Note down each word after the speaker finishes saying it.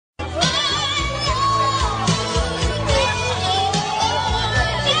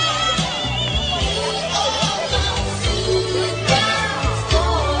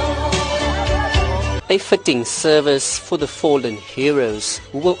A fitting service for the fallen heroes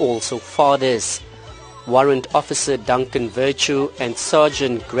who were also fathers. Warrant Officer Duncan Vertue and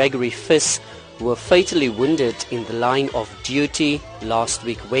Sergeant Gregory were fatally wounded in the line of duty last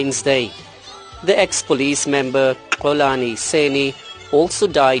week Wednesday. The ex-police member Xolani Seni also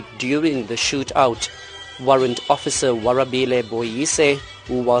died during the shootout. Warrant Officer Warabile Boyise,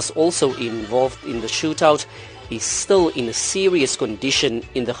 who was also involved in the shootout, is still in a serious condition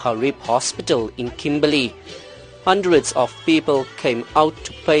in the Harib Hospital in Kimberley. Hundreds of people came out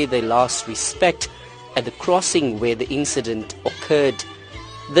to pay their last respect at the crossing where the incident occurred.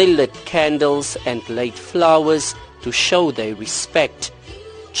 They lit candles and laid flowers to show their respect.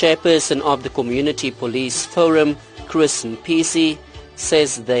 Chairperson of the Community Police Forum, Chris Mpisi,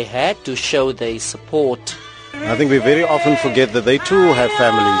 says they had to show their support. I think we very often forget that they too have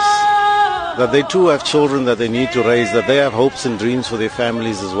families, that they too have children that they need to raise, that they have hopes and dreams for their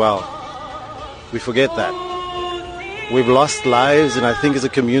families as well. We forget that. We've lost lives, and I think as a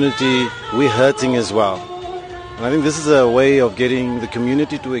community we're hurting as well. And I think this is a way of getting the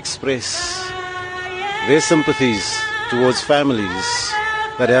community to express their sympathies towards families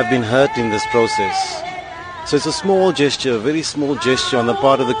that have been hurt in this process. So it's a small gesture, a very small gesture on the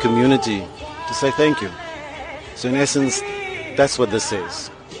part of the community to say thank you. So in essence, that's what this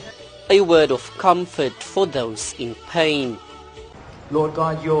says. A word of comfort for those in pain. Lord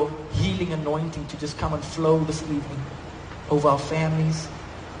God, your healing anointing to just come and flow this evening over our families,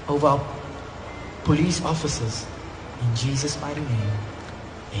 over our police officers. In Jesus' mighty name,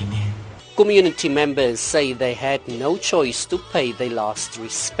 amen. Community members say they had no choice to pay their last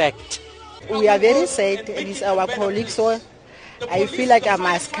respect. We are very sad. It is our colleagues, so I feel like I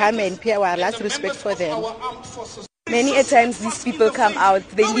must come and pay our last respect for them. Many a times these people come out,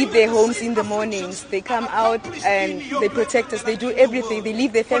 they leave their homes in the mornings, they come out and they protect us, they do everything, they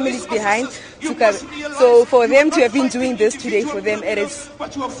leave their families behind to come. So for them to have been doing this today, for them it's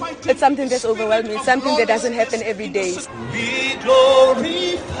something that's overwhelming, it's something that doesn't happen every day. We glorify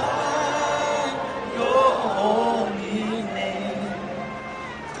your holy name.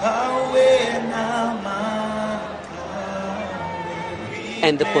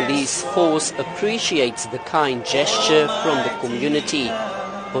 And the police force appreciates the kind gesture from the community.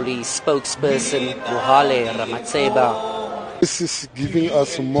 Police spokesperson Mohale Ramatseba. This is giving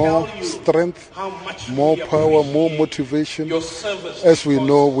us more strength, more power, more motivation. As we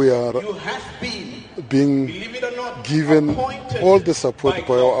know, we are being given all the support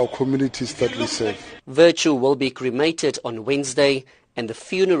by our communities that we serve. Vertue will be cremated on Wednesday, and the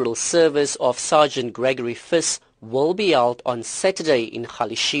funeral service of Sergeant Gregory will be held on Saturday in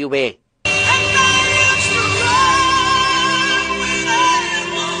Khalishiwe.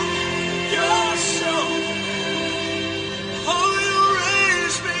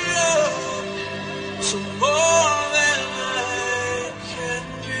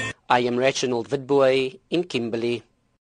 I am Reginald Witbooi in Kimberley.